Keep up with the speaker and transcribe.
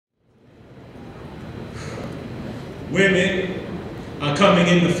Women are coming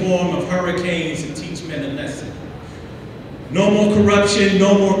in the form of hurricanes to teach men a lesson. No more corruption,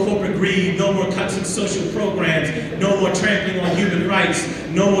 no more corporate greed, no more cuts in social programs, no more trampling on human rights,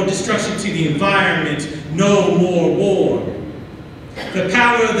 no more destruction to the environment, no more war. The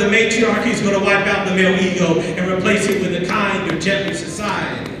power of the matriarchy is going to wipe out the male ego and replace it with a kinder, gentler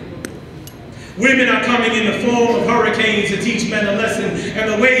society. Women are coming in the form of hurricanes to teach men a lesson,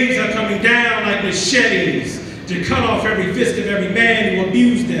 and the waves are coming down like machetes to cut off every fist of every man who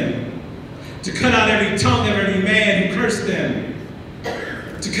abused them, to cut out every tongue of every man who cursed them,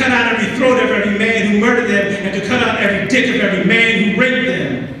 to cut out every throat of every man who murdered them, and to cut out every dick of every man who raped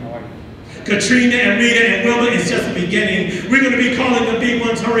them. Katrina and Rita and Wilma is just the beginning. We're going to be calling the big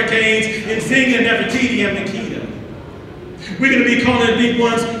ones hurricanes in Zinga, Nefertiti, and Makita. We're going to be calling the big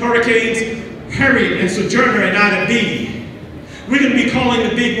ones hurricanes Harriet and Sojourner and Ida B. We're going to be calling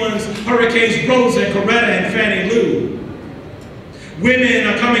the big ones hurricanes Rosa and Coretta and Fannie Lou. Women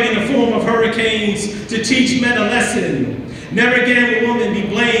are coming in the form of hurricanes to teach men a lesson. Never again will women be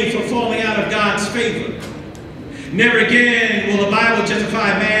blamed for falling out of God's favor. Never again will the Bible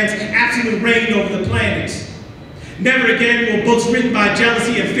justify man's absolute reign over the planet. Never again will books written by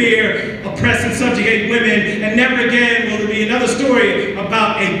jealousy and fear oppress and subjugate women. And never again will there be another story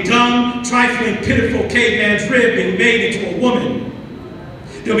about a dumb, trifling, pitiful caveman's rib being made into a woman.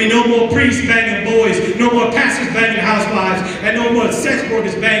 There'll be no more priests banging boys, no more pastors banging housewives, and no more sex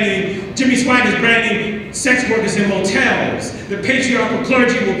workers banging, Jimmy Swaggart banging sex workers in motels. The patriarchal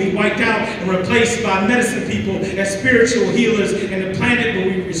clergy will be wiped out and replaced by medicine people and spiritual healers, and the planet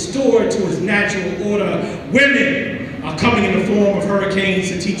will be restored to its natural order. Women are coming in the form of hurricanes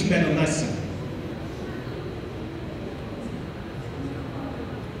to teach men a lesson.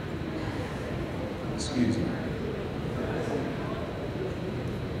 Excuse me.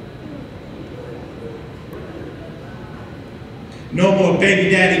 No more baby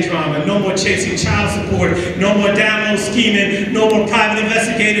daddy drama, no more chasing child support, no more download scheming, no more private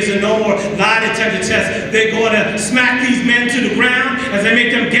investigators, and no more lie detector tests. They're going to smack these men to the ground as they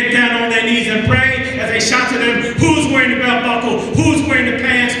make them get down on their knees and pray, as they shout to them, who's wearing the belt buckle, who's wearing the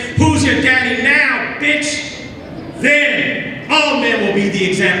pants, who's your daddy now, bitch? Then all men will be the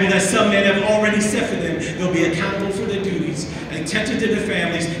example that some men have already set for them. They'll be accountable for their duties, attentive to their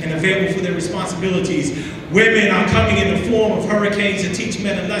families, and available for their responsibilities. Women are coming in the form of hurricanes to teach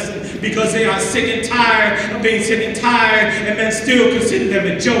men a lesson because they are sick and tired of being sick and tired, and men still consider them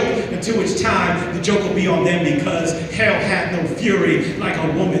a joke, until which time the joke will be on them because hell had no fury like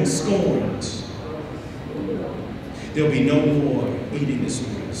a woman scorned. There'll be no more eating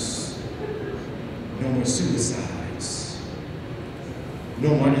disorders, no more suicides,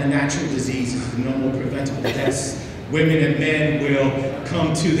 no more unnatural diseases, no more preventable deaths. Women and men will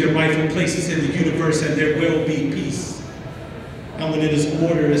come to their rightful places in the universe, and there will be peace. And when this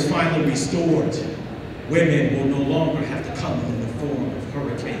order is finally restored, women will no longer have to come in the form of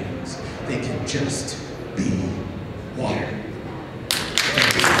hurricanes. They can just be water.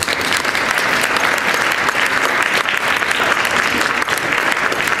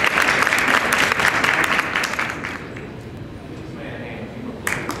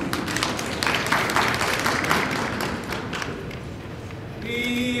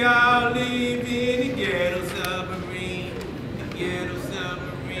 We all live in the ghetto submarine, the ghetto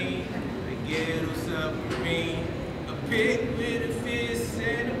submarine, the ghetto submarine. A pig with a fist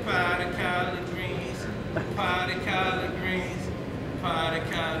and a pot of collard greens, a pot of collard greens, a pot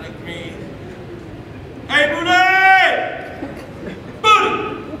of collard greens. Hey, Booty! Booty!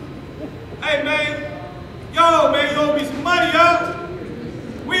 Hey, man. Yo, man, you owe me some money, yo.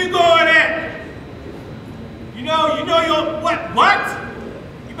 Where you going at? You know, you're, what?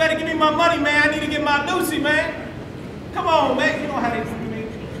 You better give me my money, man. I need to get my Lucy, man. Come on, man. You know how they do me.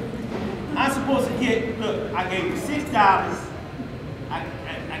 I'm supposed to get, look, I gave you $6. I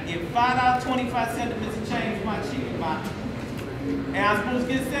give $5.25 missing change for my chicken box. And I'm supposed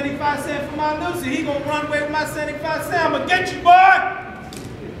to get 75 cents for my Lucy. He gonna run away with my 75 cents. I'm gonna get you, boy.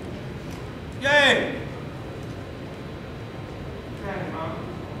 Yeah. Hey, mama.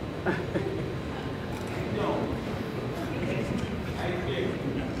 How you doing? How you doing?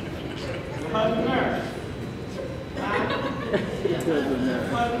 How's the nerve?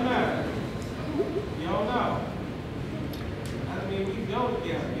 How's the nerve? You don't know. I mean, we go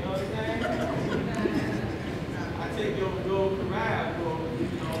together, you know what I'm saying? I take you over to go corral, you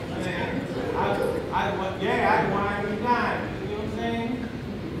know what I'm saying? I wine you dine, you know what I'm saying?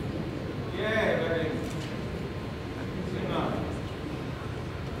 Yeah, baby. You know.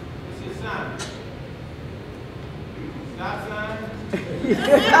 What's your sign? Stop sign?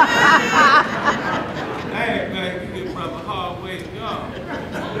 Hey, man, you brother, hard way to go.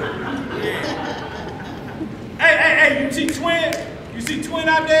 Yeah. Hey, you see Twin? You see Twin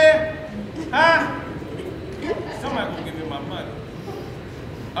out there? Huh? Somebody gonna give me my money.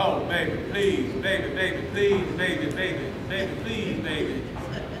 Oh, baby, please, baby, please, baby, please, baby.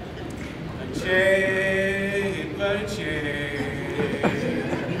 A check, but a check.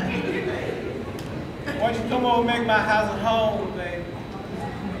 Why don't you come over and make my house a home, baby?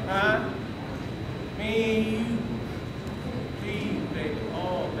 Huh? Me, please, baby,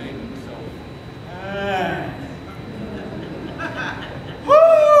 oh, baby, so. Woo!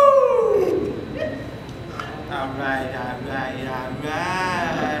 All right.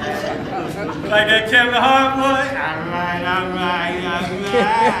 Like that Kevin Hart boy? All right.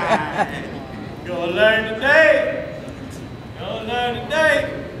 Gonna learn today.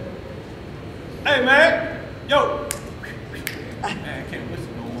 Hey, man. Yo. Man, I can't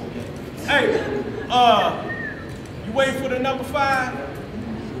whistle no more. Hey, you waiting for the number 5?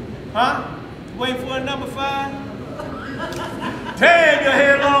 Huh? You waiting for a number 5? Damn, your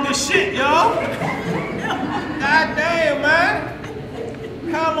hair long as shit, y'all. God damn, man.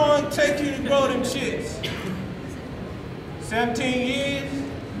 How long it take you to grow them shits? 17 years?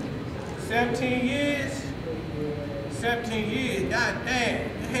 17 years? 17 years, god damn.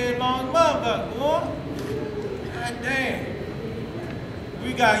 Your hair long motherfucker, boy. God damn.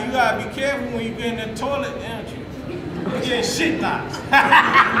 You gotta be careful when you get in the toilet, don't you? You get shit locked.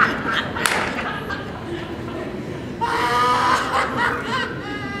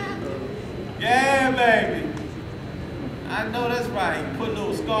 Yeah, baby. I know that's right. You put a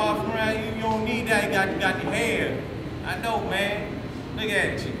little scarf around you, you don't need that, you got your hair. I know, man. Look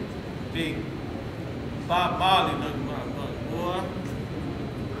at you. Big Bob Marley looking motherfucker, boy.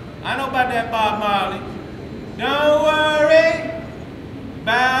 I know about that Bob Marley. Don't worry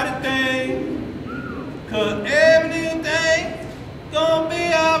about a thing, 'cause everything gonna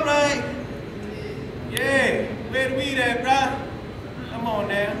be alright. Yeah, where the weed at, bruh? Come on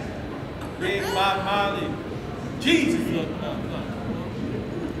now. Big Bob Marley. Jesus look motherfucker.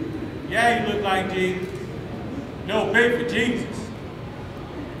 Yeah, you look like Jesus. No, big for Jesus.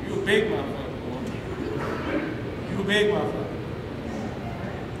 You a big motherfucker, boy. You a big motherfucker.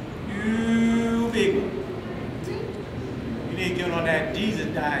 You big one. You need to get on that Jesus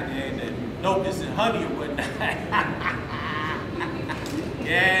diet and the locusts and honey and whatnot.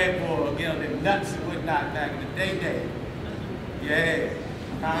 Yeah, boy, get on them nuts and whatnot back in the day. Yeah.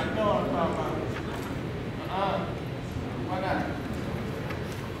 How you doing, Papa? Why not?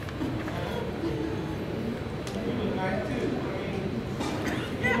 You look nice too.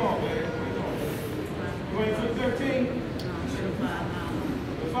 Come on, man. You waiting for the 13?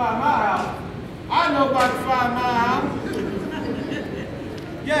 The 5 Mile House. I know about the 5 Mile House.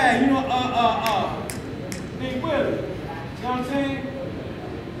 Yeah, you know, Big Willie. You know what I'm saying?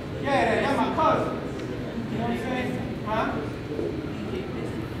 Yeah, that's my cousin. You know what I'm saying? Huh?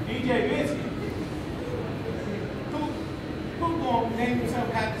 DJ Biscuit. Who gonna name himself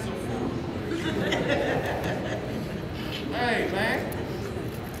after some food? Hey, man.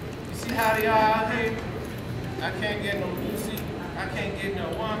 You see how they are out here? I can't get no Lucy. I can't get no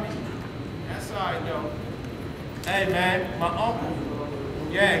woman. That's all right, though. Hey, man, my uncle.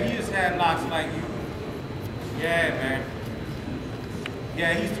 Yeah, he just had locks like you. Yeah, man.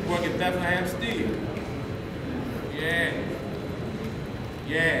 Yeah, he used to work at Bethlehem Steel. Yeah.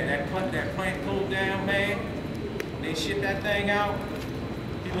 Yeah, that plant closed down, man. They shipped that thing out.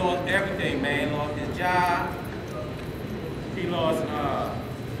 He lost everything, man. He lost his job. He lost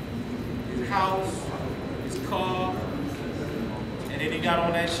his house, his car. And then he got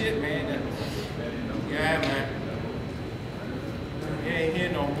on that shit, man. Yeah, man. He ain't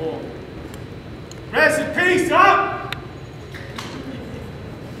here no more. Rest in peace, up!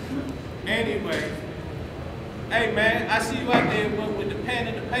 Anyway. Hey, man, I see you out there with the pen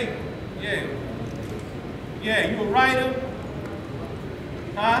and the paper. Yeah. Yeah, you a writer?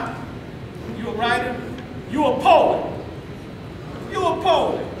 Huh? You a writer? You a poet? You a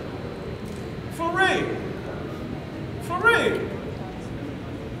poet? For real? For real?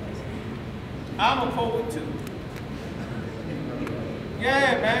 I'm a poet too.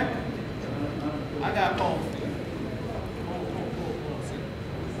 Yeah, man. I got poems for you. Hold on.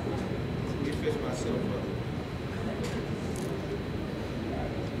 Let me fix myself up.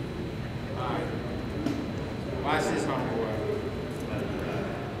 Watch this, homeboy.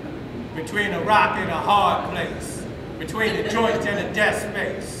 Between a rock and a hard place, between the joint and the death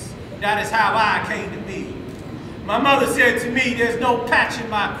space, that is how I came to be. My mother said to me, there's no patch in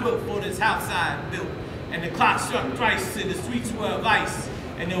my quilt for this house I built. And the clock struck thrice and the streets were of ice,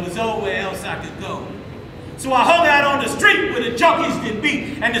 and there was nowhere else I could go. So I hung out on the street where the junkies did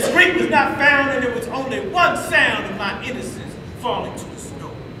beat, and the street was not found, and there was only one sound of my innocence falling to the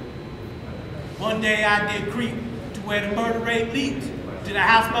snow. One day I did creep to where the murder rate leaped, to the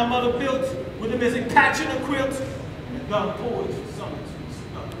house my mother built, with a missing patch in the quilt, and a gun poised for summer to be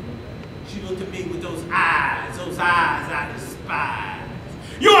snuffed. She looked at me with those eyes I despise.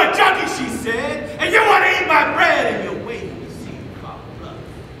 You're a junkie, she said, and you want to eat my bread, and you're waiting to see if I'll bluff.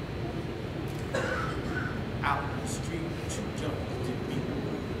 Out in the street, two junkies did me.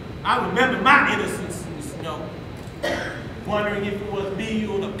 I remember my innocence in the snow, wondering if it was me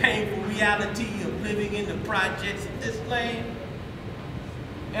or the painful reality of living in the projects of this land.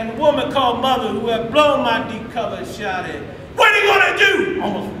 And a woman called Mother, who had blown my deep cover, shouted, "What are you gonna do?"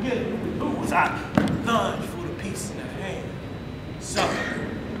 Almost forgetting who was I. Lunged for the piece in her hand. Supper.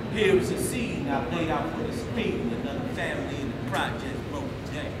 Here was a scene I laid out for the screen. Another family in the projects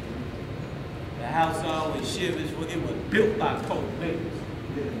broke down. The house always shivers, for it was built by cultivators.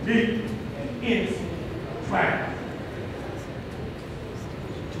 Big and innocent drowned.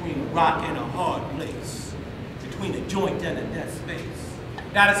 Between a rock and a hard place. Between a joint and a dead space.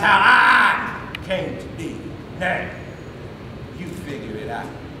 That is how I came to be. Now, you figure it out.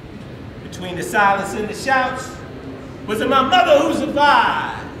 Between the silence and the shouts, was it my mother who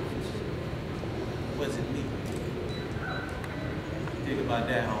survived? Was it me? Think about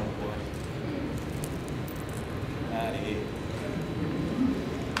that, homeboy. Out of here.